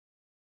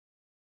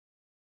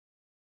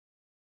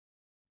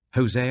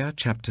Hosea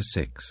chapter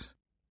 6.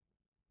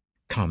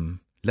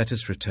 Come, let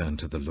us return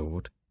to the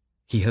Lord.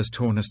 He has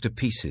torn us to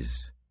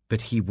pieces,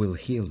 but he will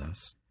heal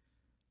us.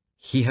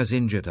 He has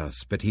injured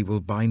us, but he will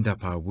bind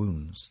up our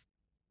wounds.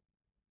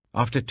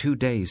 After 2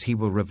 days he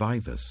will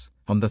revive us.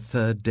 On the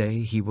 3rd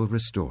day he will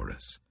restore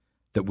us,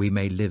 that we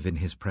may live in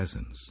his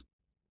presence.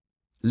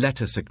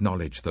 Let us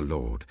acknowledge the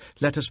Lord.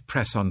 Let us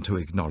press on to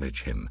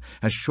acknowledge him.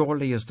 As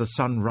surely as the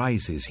sun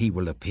rises, he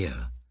will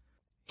appear.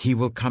 He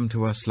will come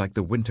to us like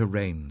the winter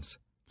rains,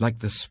 like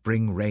the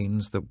spring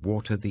rains that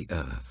water the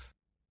earth.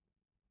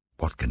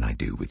 What can I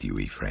do with you,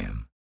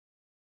 Ephraim?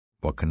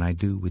 What can I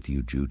do with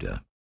you,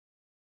 Judah?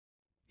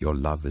 Your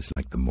love is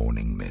like the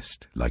morning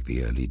mist, like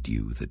the early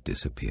dew that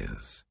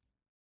disappears.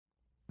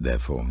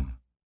 Therefore,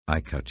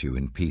 I cut you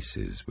in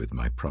pieces with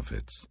my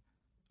prophets.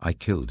 I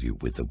killed you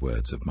with the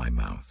words of my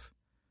mouth.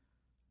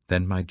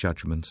 Then my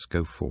judgments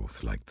go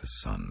forth like the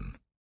sun.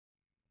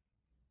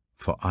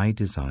 For I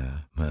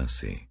desire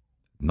mercy,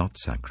 not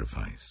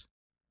sacrifice,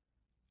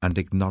 and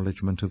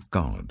acknowledgement of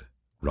God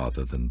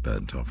rather than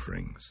burnt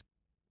offerings.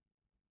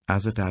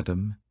 As at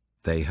Adam,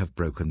 they have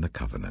broken the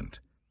covenant.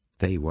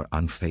 They were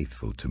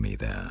unfaithful to me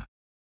there.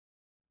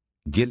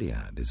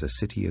 Gilead is a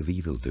city of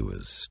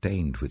evildoers,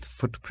 stained with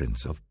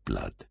footprints of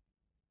blood.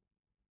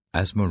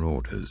 As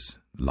marauders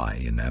lie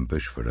in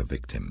ambush for a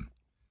victim,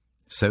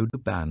 so do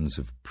bands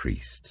of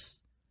priests.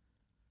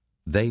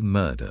 They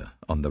murder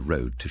on the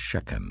road to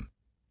Shechem,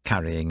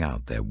 carrying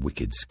out their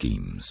wicked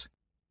schemes.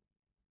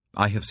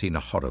 I have seen a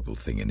horrible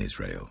thing in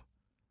Israel.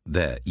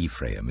 There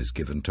Ephraim is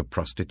given to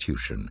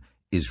prostitution,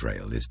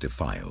 Israel is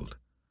defiled.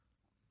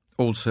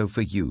 Also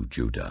for you,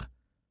 Judah,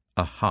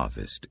 a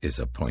harvest is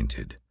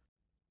appointed.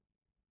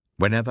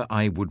 Whenever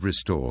I would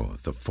restore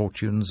the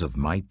fortunes of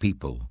my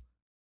people.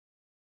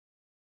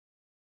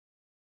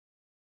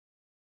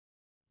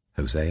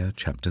 Hosea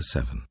chapter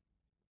 7.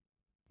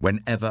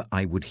 Whenever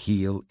I would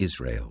heal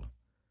Israel.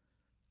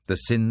 The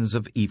sins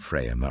of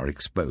Ephraim are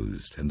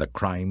exposed, and the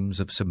crimes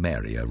of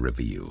Samaria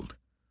revealed.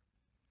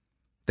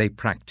 They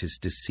practice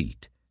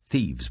deceit,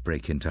 thieves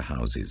break into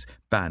houses,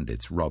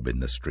 bandits rob in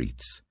the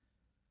streets.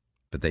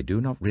 But they do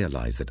not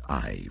realize that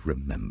I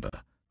remember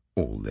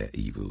all their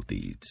evil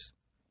deeds.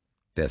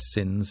 Their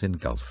sins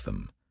engulf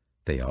them,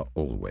 they are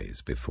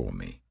always before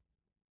me.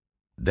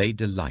 They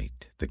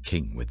delight the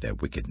king with their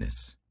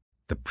wickedness,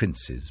 the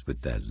princes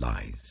with their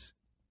lies.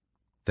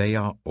 They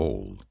are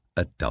all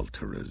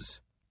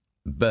adulterers,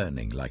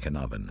 burning like an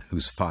oven,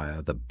 whose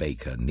fire the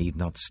baker need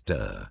not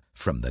stir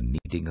from the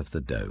kneading of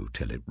the dough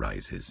till it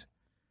rises.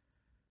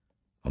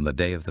 On the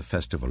day of the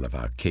festival of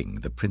our king,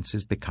 the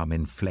princes become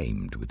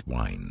inflamed with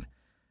wine,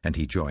 and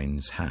he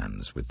joins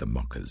hands with the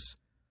mockers.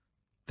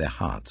 Their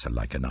hearts are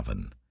like an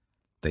oven.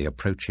 They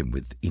approach him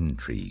with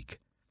intrigue.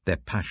 Their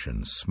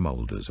passion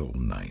smoulders all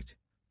night.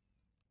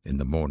 In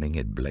the morning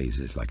it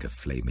blazes like a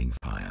flaming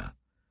fire.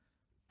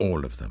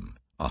 All of them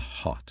are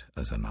hot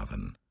as an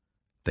oven.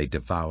 They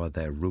devour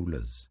their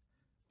rulers.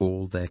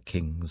 All their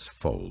kings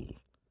fall,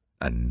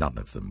 and none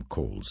of them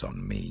calls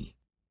on me.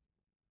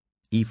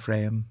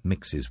 Ephraim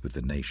mixes with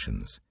the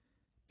nations.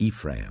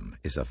 Ephraim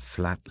is a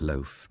flat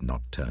loaf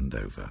not turned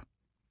over.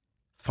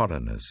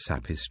 Foreigners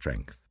sap his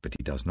strength, but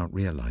he does not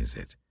realize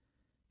it.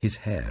 His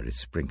hair is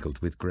sprinkled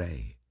with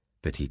grey,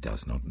 but he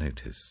does not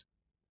notice.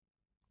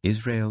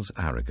 Israel's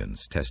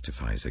arrogance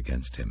testifies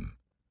against him,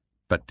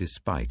 but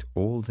despite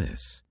all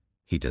this,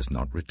 he does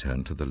not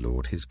return to the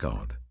Lord his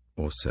God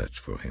or search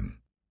for him.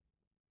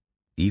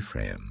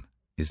 Ephraim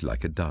is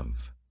like a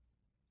dove,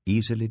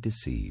 easily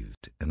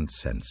deceived and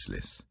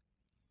senseless,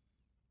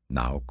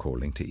 now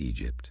calling to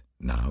Egypt,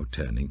 now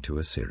turning to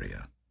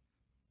Assyria.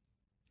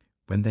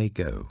 When they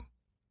go,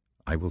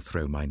 I will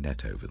throw my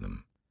net over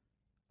them.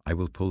 I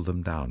will pull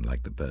them down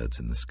like the birds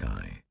in the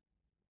sky.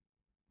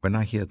 When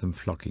I hear them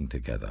flocking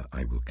together,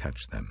 I will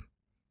catch them.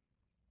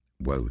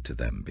 Woe to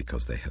them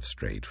because they have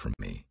strayed from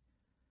me.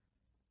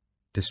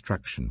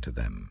 Destruction to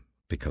them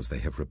because they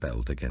have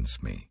rebelled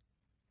against me.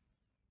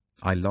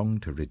 I long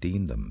to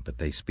redeem them, but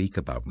they speak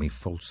about me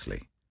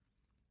falsely.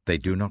 They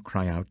do not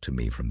cry out to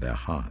me from their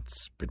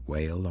hearts, but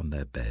wail on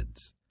their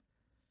beds.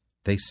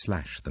 They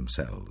slash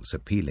themselves,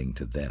 appealing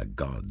to their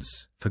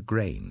gods for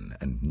grain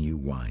and new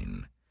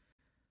wine,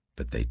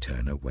 but they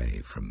turn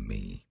away from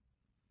me.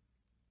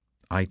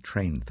 I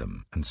trained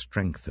them and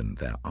strengthened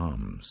their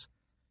arms,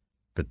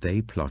 but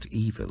they plot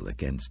evil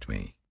against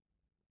me.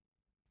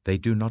 They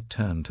do not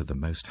turn to the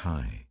Most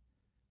High.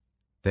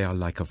 They are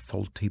like a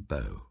faulty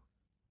bow.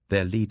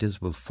 Their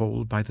leaders will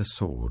fall by the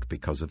sword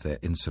because of their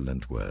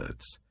insolent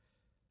words.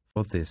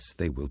 For this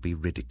they will be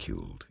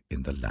ridiculed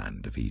in the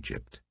land of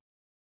Egypt.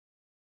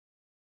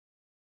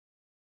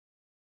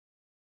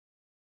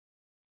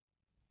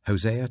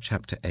 Hosea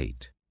chapter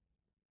 8.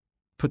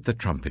 Put the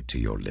trumpet to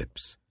your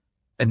lips.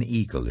 An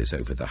eagle is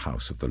over the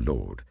house of the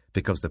Lord,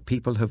 because the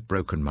people have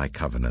broken my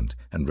covenant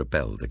and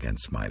rebelled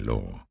against my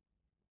law.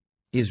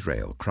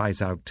 Israel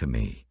cries out to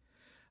me,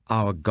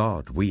 Our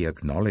God, we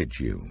acknowledge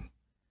you.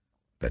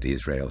 But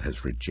Israel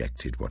has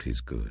rejected what is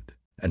good.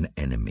 An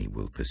enemy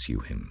will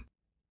pursue him.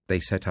 They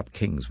set up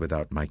kings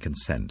without my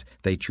consent.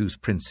 They choose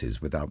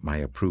princes without my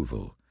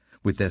approval.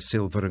 With their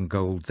silver and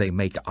gold they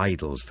make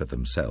idols for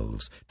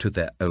themselves, to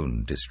their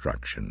own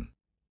destruction.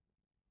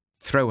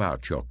 Throw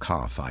out your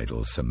calf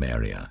idols,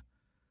 Samaria.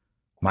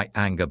 My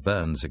anger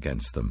burns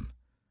against them.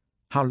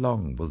 How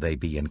long will they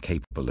be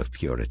incapable of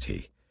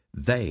purity?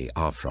 They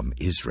are from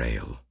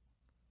Israel.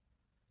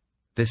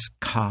 This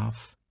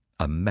calf,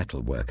 a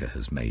metal worker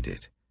has made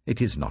it.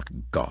 It is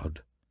not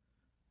God.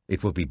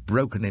 It will be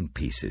broken in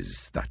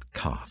pieces, that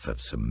calf of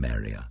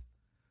Samaria.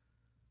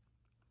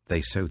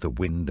 They sow the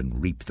wind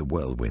and reap the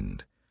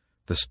whirlwind.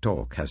 The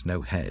stalk has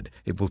no head.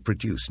 It will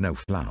produce no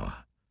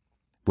flour.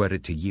 Were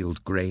it to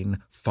yield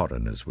grain,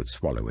 foreigners would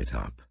swallow it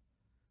up.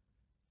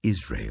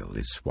 Israel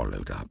is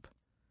swallowed up.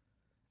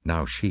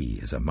 Now she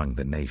is among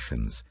the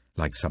nations,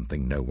 like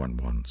something no one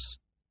wants.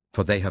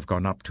 For they have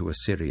gone up to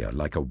Assyria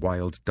like a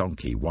wild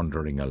donkey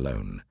wandering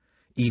alone.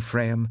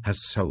 Ephraim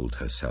has sold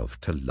herself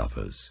to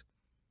lovers.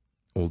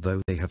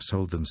 Although they have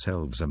sold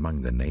themselves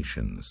among the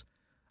nations,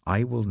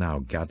 I will now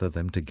gather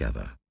them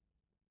together.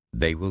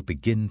 They will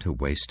begin to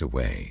waste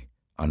away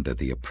under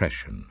the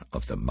oppression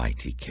of the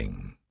mighty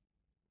king.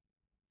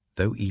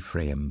 Though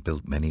Ephraim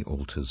built many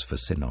altars for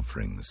sin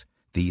offerings,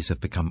 these have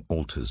become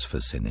altars for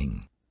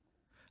sinning.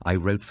 I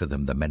wrote for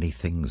them the many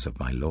things of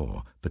my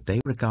law, but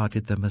they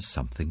regarded them as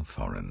something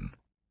foreign.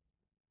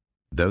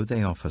 Though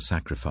they offer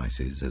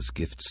sacrifices as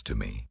gifts to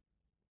me,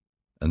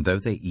 and though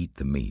they eat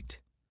the meat,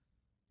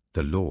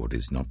 the Lord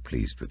is not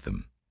pleased with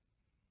them.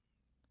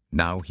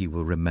 Now he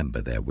will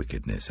remember their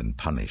wickedness and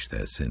punish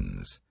their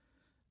sins.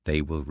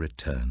 They will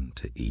return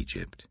to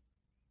Egypt.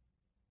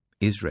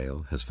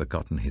 Israel has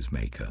forgotten his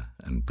Maker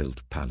and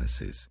built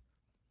palaces.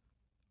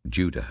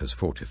 Judah has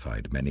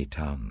fortified many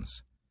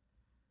towns.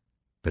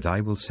 But I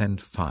will send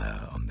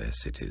fire on their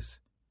cities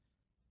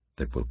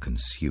that will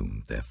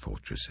consume their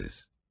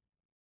fortresses.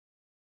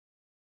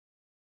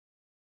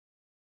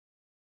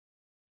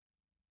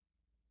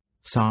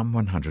 Psalm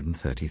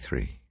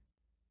 133.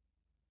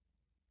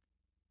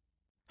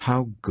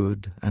 How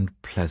good and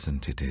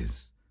pleasant it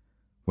is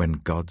when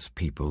God's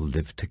people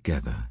live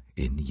together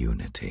in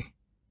unity.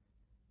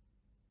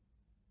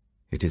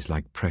 It is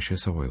like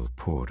precious oil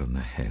poured on the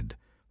head,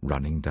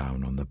 running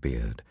down on the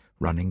beard,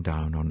 running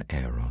down on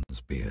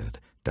Aaron's beard,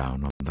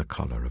 down on the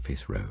collar of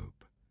his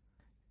robe.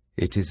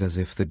 It is as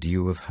if the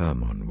dew of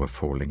Hermon were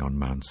falling on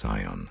Mount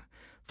Zion,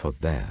 for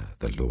there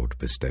the Lord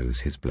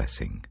bestows his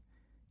blessing,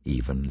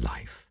 even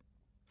life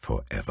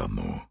for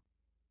evermore.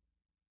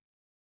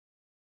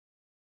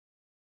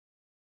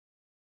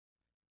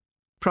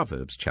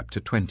 Proverbs chapter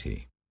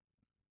 20.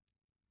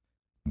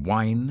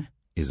 Wine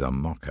is a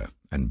mocker,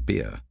 and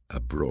beer a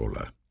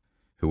brawler.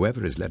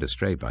 Whoever is led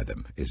astray by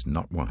them is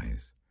not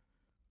wise.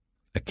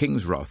 A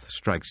king's wrath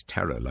strikes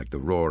terror like the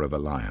roar of a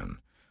lion.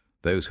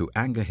 Those who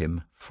anger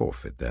him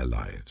forfeit their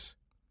lives.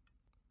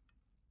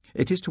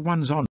 It is to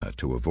one's honor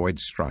to avoid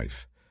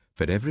strife,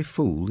 but every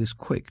fool is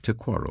quick to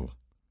quarrel.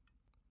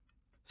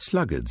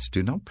 Sluggards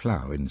do not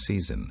plough in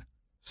season,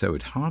 so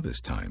at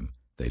harvest time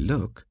they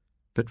look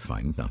but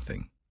find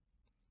nothing.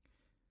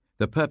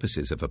 The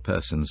purposes of a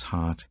person's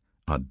heart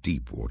are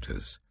deep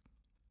waters,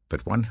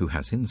 but one who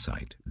has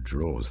insight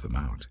draws them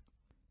out.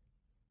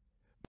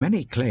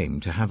 Many claim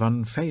to have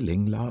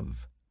unfailing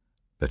love,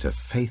 but a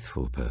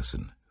faithful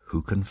person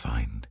who can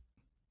find?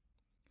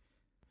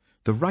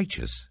 The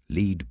righteous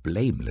lead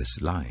blameless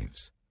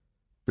lives.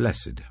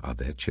 Blessed are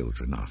their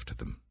children after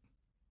them.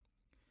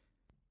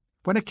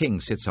 When a king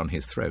sits on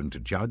his throne to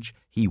judge,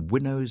 he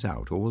winnows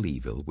out all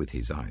evil with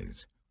his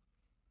eyes.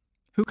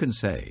 Who can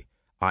say,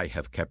 I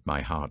have kept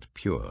my heart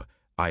pure,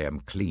 I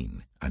am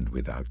clean and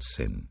without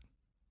sin?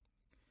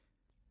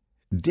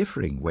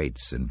 Differing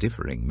weights and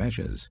differing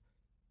measures,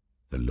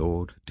 the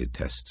Lord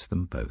detests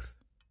them both.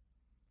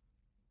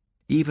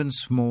 Even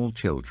small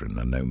children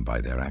are known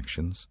by their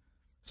actions,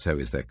 so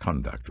is their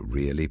conduct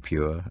really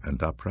pure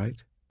and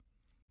upright?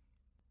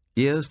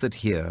 Ears that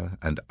hear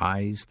and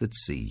eyes that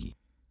see,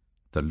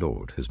 the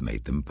Lord has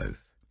made them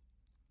both.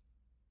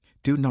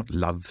 Do not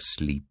love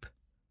sleep,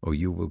 or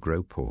you will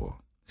grow poor.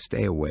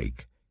 Stay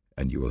awake,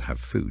 and you will have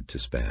food to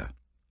spare.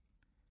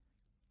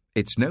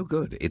 It's no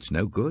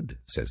good,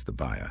 says the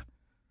buyer,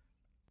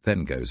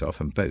 then goes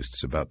off and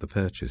boasts about the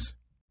purchase.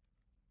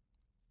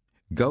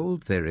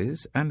 Gold there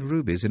is, and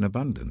rubies in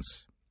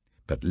abundance,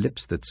 but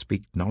lips that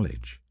speak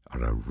knowledge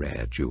are a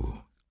rare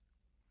jewel.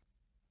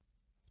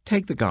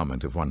 Take the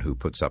garment of one who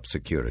puts up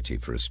security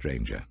for a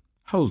stranger.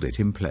 Hold it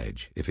in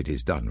pledge if it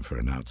is done for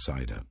an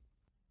outsider.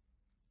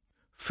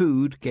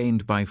 Food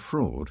gained by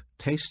fraud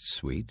tastes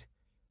sweet,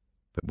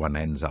 but one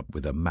ends up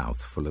with a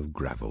mouth full of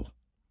gravel.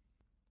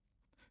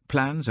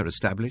 Plans are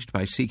established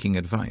by seeking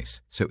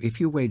advice, so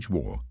if you wage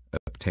war,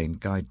 obtain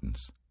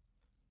guidance.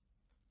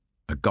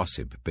 A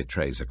gossip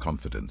betrays a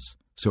confidence,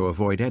 so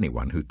avoid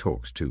anyone who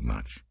talks too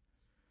much.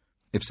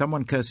 If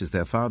someone curses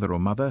their father or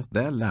mother,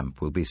 their lamp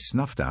will be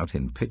snuffed out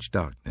in pitch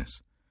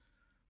darkness.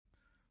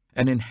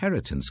 An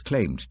inheritance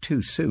claimed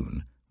too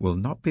soon will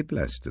not be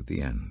blessed at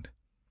the end.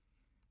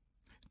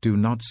 Do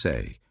not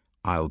say,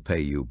 I'll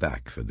pay you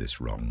back for this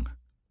wrong,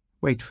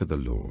 Wait for the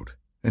Lord,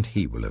 and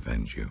he will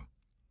avenge you.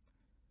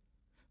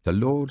 The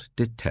Lord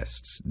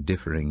detests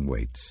differing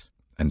weights,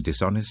 and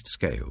dishonest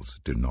scales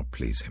do not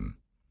please him.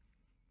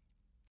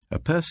 A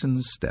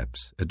person's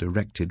steps are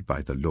directed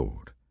by the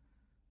Lord.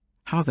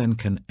 How then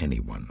can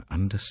anyone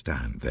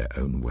understand their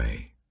own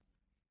way?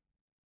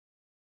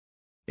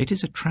 It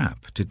is a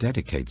trap to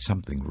dedicate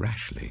something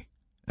rashly,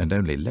 and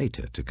only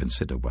later to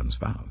consider one's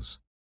vows.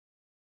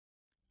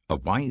 A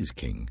wise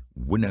king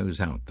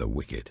winnows out the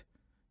wicked.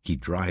 He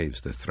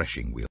drives the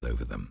threshing wheel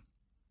over them.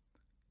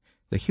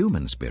 The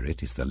human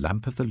spirit is the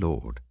lamp of the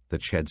Lord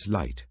that sheds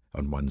light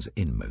on one's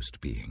inmost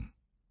being.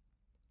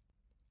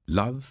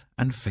 Love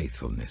and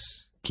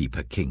faithfulness keep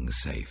a king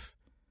safe.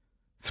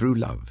 Through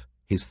love,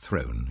 his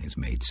throne is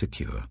made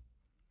secure.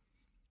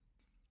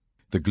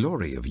 The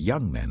glory of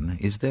young men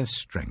is their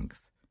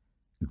strength,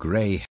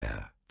 grey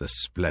hair the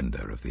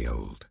splendour of the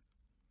old.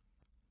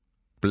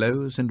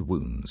 Blows and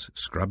wounds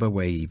scrub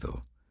away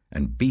evil,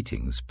 and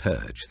beatings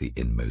purge the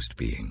inmost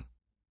being.